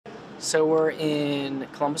So we're in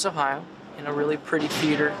Columbus, Ohio, in a really pretty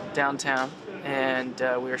theater downtown, and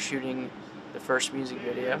we are shooting the first music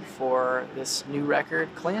video for this new record,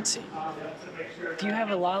 Clancy. Do you have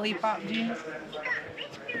a lollipop, Gina?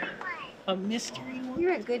 A mystery one?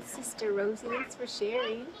 You're a good sister, Rosie. Thanks for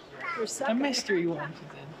sharing. You're A mystery one,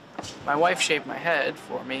 she said. My wife shaved my head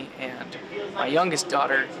for me, and my youngest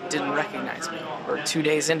daughter didn't recognize me. We're 2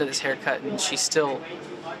 days into this haircut, and she still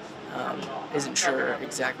isn't sure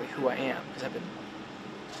exactly who I am, because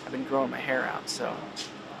I've been growing my hair out. So,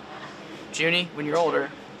 Junie, when you're older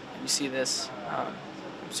and you see this, I'm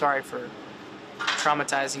sorry for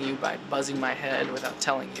traumatizing you by buzzing my head without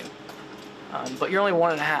telling you. But you're only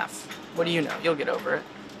 1.5. What do you know? You'll get over it.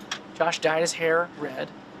 Josh dyed his hair red,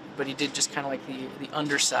 but he did just kind of like the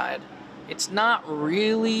underside. It's not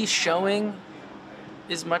really showing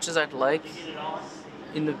as much as I'd like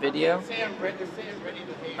in the video,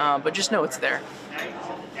 but just know it's there.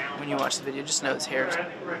 When you watch the video, just know his hair's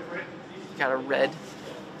got a red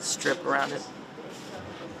strip around it.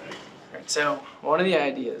 Alright, so one of the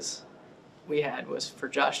ideas we had was for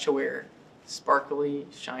Josh to wear sparkly,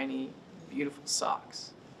 shiny, beautiful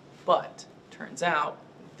socks. But turns out,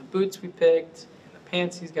 with the boots we picked and the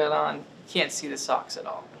pants he's got on, you can't see the socks at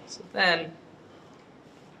all. So then,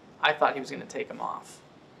 I thought he was going to take them off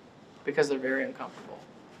because they're very uncomfortable.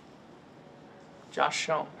 Josh,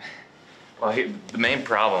 show them. Well, the main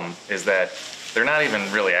problem is that they're not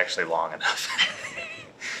even really actually long enough.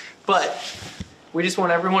 But we just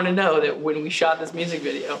want everyone to know that when we shot this music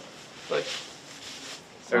video, look.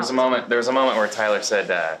 There was a moment where Tyler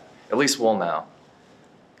said, "At least we'll know,"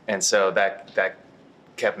 and so that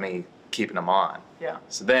kept me keeping them on. Yeah.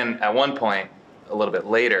 So then, at one point, a little bit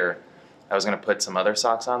later, I was going to put some other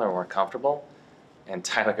socks on that were more comfortable, and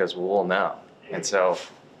Tyler goes, "Well, we'll know," and so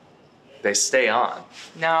they stay on.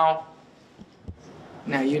 Now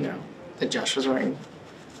you know that Josh was wearing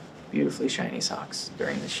beautifully shiny socks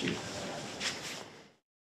during the shoot.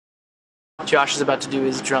 Josh is about to do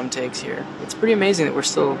his drum takes here. It's pretty amazing that we're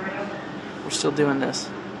still doing this.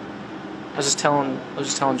 I was just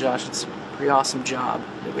telling Josh it's a pretty awesome job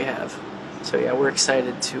that we have. So yeah, we're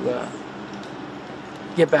excited to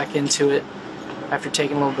get back into it after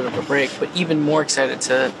taking a little bit of a break, but even more excited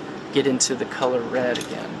to get into the color red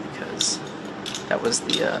again, because that was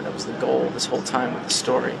the goal this whole time with the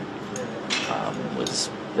story. Was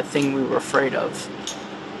the thing we were afraid of,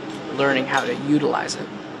 learning how to utilize it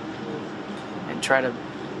and try to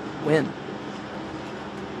win.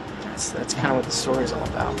 That's kind of what the story's all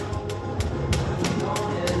about.